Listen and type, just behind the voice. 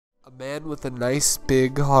A man with a nice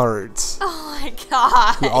big heart. Oh my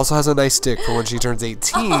god. Who also has a nice dick for when she turns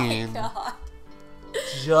 18. Oh my god.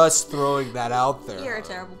 Just throwing that out there. You're a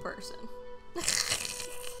terrible person.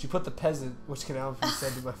 She put the peasant, which can now be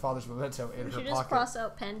said to my father's memento, in her You should pocket. just cross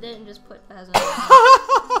out pendant and just put peasant.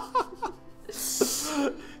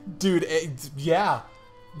 Dude, yeah.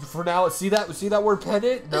 For now, see that word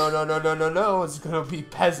pendant? No. It's gonna be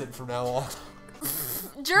peasant from now on.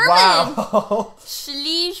 German. Wow.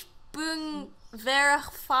 Schließbung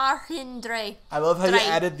verfahrhindre. I love how you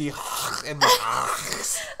added the and the.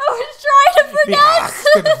 I was trying to pronounce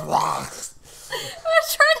it. I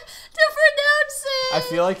was trying to pronounce it. I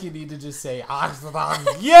feel like you need to just say Jäger.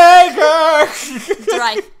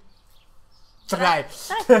 Drei.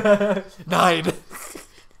 9.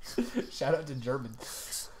 Shout out to German.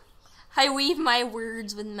 I weave my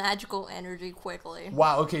words with magical energy quickly.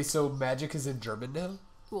 Wow, okay, so magic is in German now?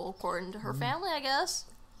 Well, according to her family, I guess.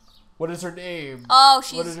 What is her name? Oh,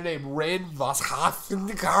 she's... What is her name? Ren was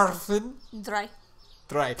Hafengarfen?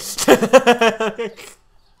 Drei.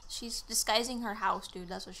 She's disguising her house, dude.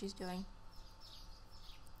 That's what she's doing.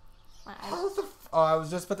 I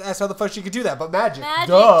was just about to ask how the fuck she could do that, but magic.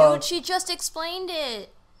 Duh. Dude, she just explained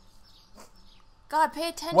it. God, pay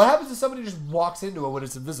attention. What happens if somebody just walks into it when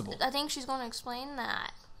it's invisible? I think she's going to explain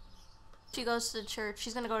that. She goes to church.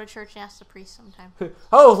 She's going to go to church and ask the priest sometime.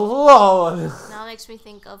 Oh, hello. Now it makes me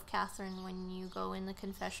think of Catherine when you go in the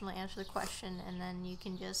confessional, answer the question, and then you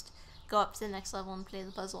can just go up to the next level and play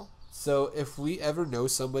the puzzle. So if we ever know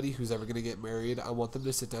somebody who's ever going to get married, I want them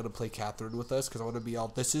to sit down and play Catherine with us, because I want to be all,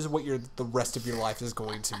 this is what the rest of your life is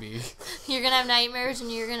going to be. You're going to have nightmares and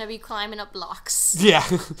you're going to be climbing up blocks. Yeah,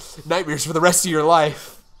 nightmares for the rest of your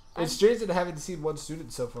life. It's strange that I haven't seen one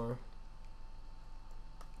student so far.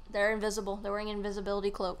 They're invisible. They're wearing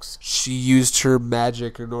invisibility cloaks. She used her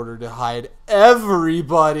magic in order to hide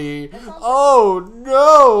everybody. Oh,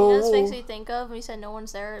 no. You know, this makes me think of, when you said no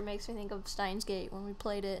one's there, it makes me think of Steins Gate when we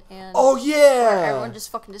played it. And oh, yeah. everyone just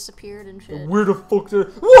fucking disappeared and shit. Where the fuck did...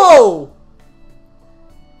 Whoa!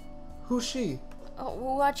 Who's she? Oh,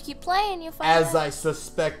 well, watch you keep playing, you find As it. I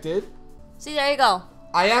suspected. See, there you go.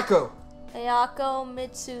 Ayako. Ayako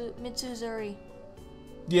Mitsuzuri.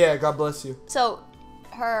 Yeah, God bless you. So,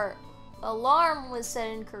 her alarm was set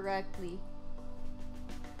incorrectly.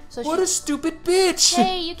 So what a stupid bitch!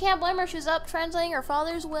 Hey, you can't blame her. She was up translating her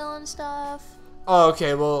father's will and stuff. Oh,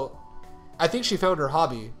 okay, well, I think she found her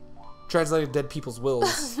hobby. Translating dead people's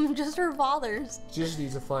wills. Just her father's. She just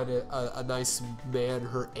needs to find a nice man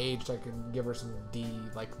her age that can give her some D,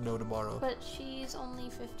 like, no tomorrow. But she's only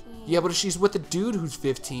 15. Yeah, but if she's with a dude who's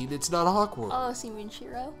 15, it's not Hogwarts. Oh, so you mean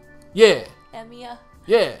Shiro? Yeah. Emiya?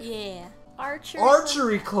 Yeah. Yeah.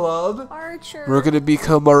 Archery club. Archer. We're gonna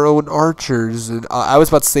become our own archers, and I was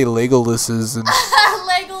about to say Legolesses, and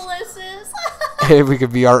Legolesses. and we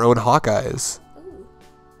could be our own Hawkeyes. Ooh.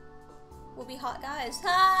 We'll be hot guys.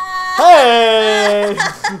 Hey!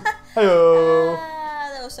 Hello.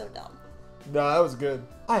 That was so dumb. No, that was good.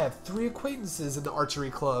 I have 3 acquaintances in the archery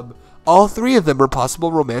club. All 3 of them are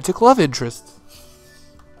possible romantic love interests.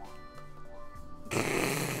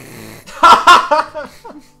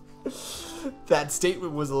 That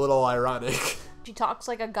statement was a little ironic. She talks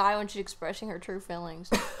like a guy when she's expressing her true feelings.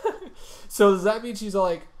 So does that mean she's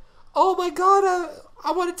like, oh my god,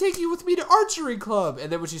 I want to take you with me to archery club? And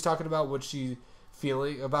then when she's talking about what she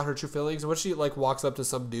feeling, about her true feelings, when she like walks up to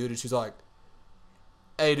some dude and she's like,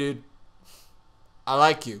 hey dude, I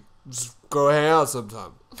like you. Just go hang out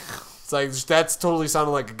sometime. It's like, that's totally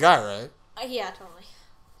sounding like a guy, right? Yeah, totally.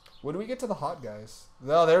 When do we get to the hot guys?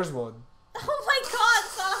 No, there's one. Oh my god,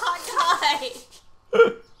 it's not a hot guy!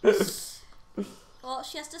 Well,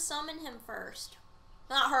 she has to summon him first.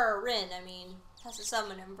 Not her, Rin, I mean. Has to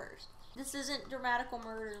summon him first. This isn't dramatical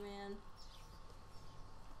murder, man.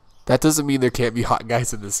 That doesn't mean there can't be hot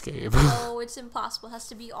guys in this game. No, it's impossible. It has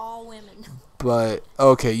to be all women. But,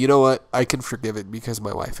 okay, you know what? I can forgive it because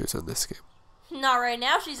my wife is in this game. Not right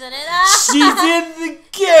now, she's in it. She's in the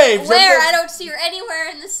game! Where? I don't see her anywhere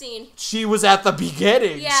in the scene. She was at the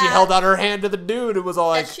beginning. Yeah. She held out her hand to the dude and was all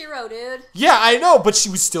like... That's Shiro, dude. Yeah, I know, but she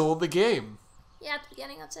was still in the game. Yeah, at the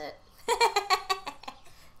beginning, that's it.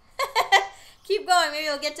 Keep going, maybe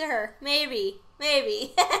you'll get to her. Maybe.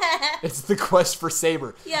 It's the quest for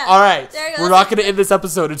Saber. Yeah. Alright, There you go. we're not going to end this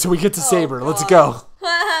episode until we get to Saber. God. Let's go.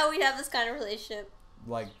 We have this kind of relationship.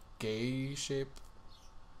 Like, gay shape?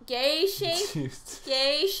 Gay shape?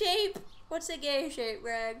 Gay shape? What's a gay shape,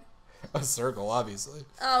 Greg? A circle, obviously.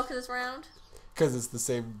 Oh, because it's round? Because it's the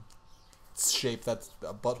same shape that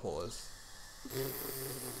a butthole is.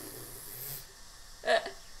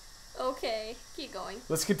 Okay, keep going.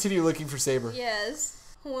 Let's continue looking for Saber.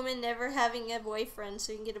 Yes. women never having a boyfriend,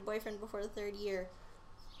 so you can get a boyfriend before the 3rd year.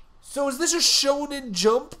 So is this a Shonen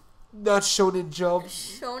Jump? Not Shonen Jump.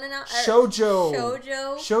 Shoujo.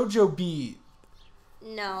 Shoujo Beat.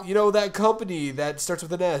 No. You know that company that starts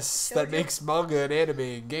with an S Shoujo? that makes manga and anime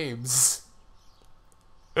and games.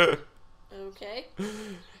 Okay.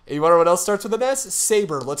 And you want to know what else starts with an S?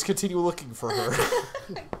 Saber. Let's continue looking for her.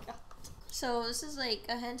 So this is like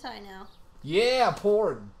a hentai now. Yeah,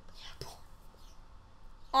 porn.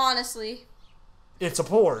 Honestly. It's a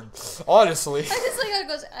porn. Honestly. I just like how it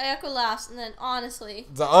goes Ayako laughs and then honestly.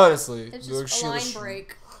 Honestly. It's just a line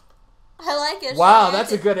break. I like it. Wow,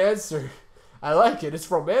 that's a good answer. I like it. It's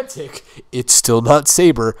romantic. It's still not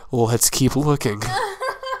Saber. Well, let's keep looking.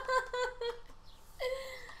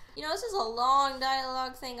 You know, this is a long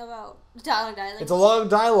dialogue thing about dialogue. It's a long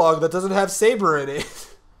dialogue that doesn't have Saber in it.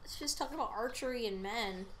 It's just talking about archery and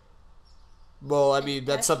men. Well, I mean,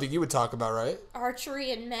 that's something you would talk about, right?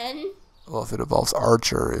 Archery and men? Well, if it involves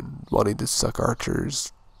Archer and wanting to suck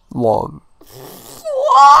Archer's long.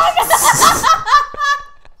 Long?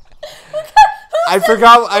 I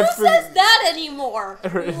forgot. Who says that anymore?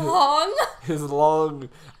 Long? His long.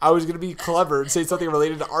 I was gonna be clever and say something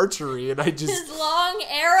related to archery, and I just. His long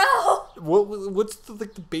arrow? What's the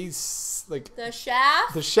base like? The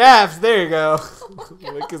shaft? The shaft. There you go. Oh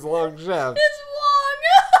Like his long shaft. His long.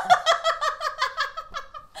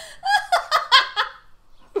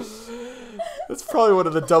 That's probably one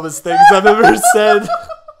of the dumbest things I've ever said.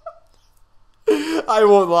 I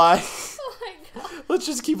won't lie. Oh my god. Let's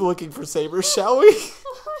just keep looking for Saber, shall we?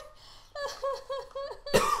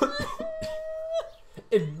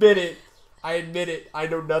 Admit it. I admit it. I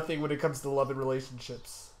know nothing when it comes to love and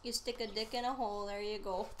relationships. You stick a dick in a hole, there you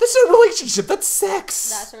go. That's not a relationship. That's sex.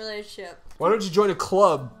 That's a relationship. Why don't you join a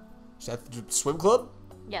club? Is that the swim club?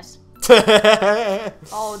 Yes.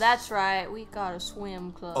 Oh, that's right. We got a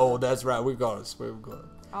swim club. Oh, that's right. We got a swim club.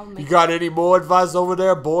 I'll You got any more advice over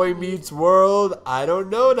there? Boy Meets World? I don't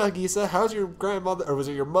know, Nagisa. How's your grandmother, or was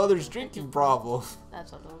it your mother's drinking problem?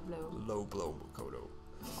 That's a low blow. Low blow, Makoto.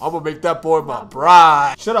 I'm gonna make that boy my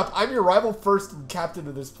bride. Shut up. I'm your rival first and captain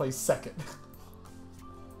of this place second.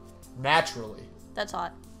 Naturally. That's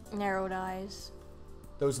hot. Narrowed eyes.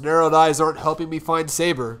 Those narrowed eyes aren't helping me find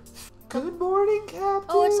Saber. Good morning, Captain.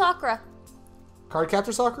 Oh, it's Sakura. Card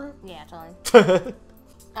captor Sakura? Yeah, totally.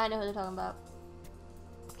 I know who they're talking about.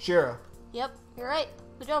 Shira. Yep, you're right.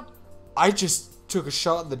 Good job. I just took a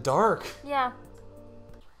shot in the dark. Yeah.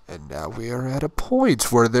 And now we are at a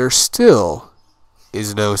point where there still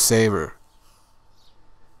is no Saber.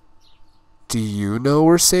 Do you know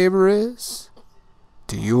where Saber is?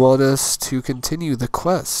 Do you want us to continue the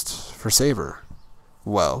quest for Saber?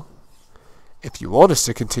 Well, if you want us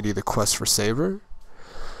to continue the quest for Saber,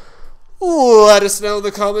 let us know in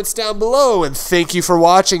the comments down below. And thank you for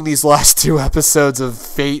watching these last 2 episodes of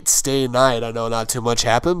Fate Stay Night. I know not too much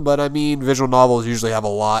happened, but I mean, visual novels usually have a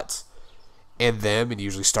lot in them and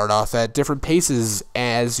usually start off at different paces,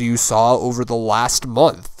 as you saw over the last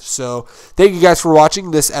month. So thank you guys for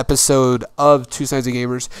watching this episode of Two Sides of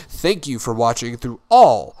Gamers. Thank you for watching through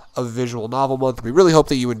all of Visual Novel Month. We really hope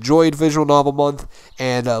that you enjoyed Visual Novel Month,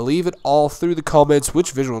 and leave it all through the comments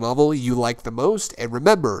which visual novel you like the most. And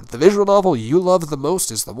remember, the visual novel you love the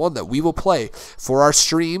most is the one that we will play for our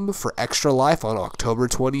stream for Extra Life on October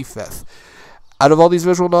 25th. Out of all these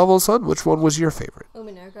visual novels, son, which one was your favorite?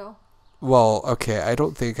 Umineko. Well, okay, I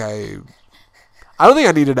don't think I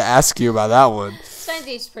needed to ask you about that one. Steins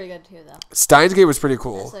Gate's pretty good too, though. Steins Gate was pretty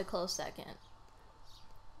cool. That's a close second.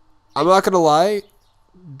 I'm not gonna lie,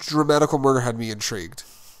 Dramatical Murder had me intrigued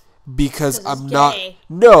because I'm not. Gay.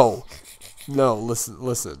 No,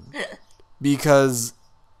 listen, because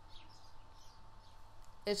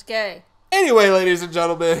It's gay. anyway, ladies and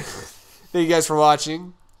gentlemen, thank you guys for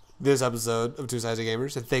watching this episode of Two Sides of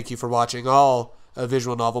Gamers, and thank you for watching all of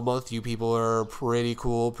Visual Novel Month. You people are pretty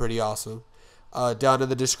cool, pretty awesome. Down in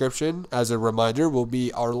the description, as a reminder, will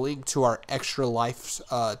be our link to our Extra Life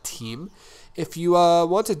team. If you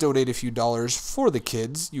want to donate a few dollars for the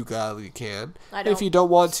kids, you can. If you don't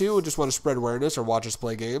want to and just want to spread awareness or watch us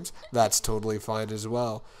play games, that's totally fine as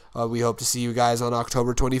well. We hope to see you guys on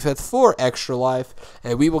October 25th for Extra Life,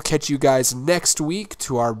 and we will catch you guys next week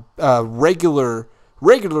to our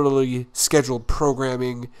regularly scheduled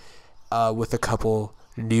programming with a couple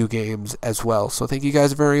new games as well. So thank you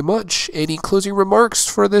guys very much. Any closing remarks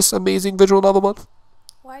for this amazing Visual Novel Month?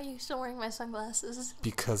 Why are you still wearing my sunglasses?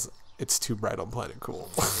 Because it's too bright on Planet Cool.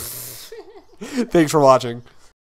 Thanks for watching.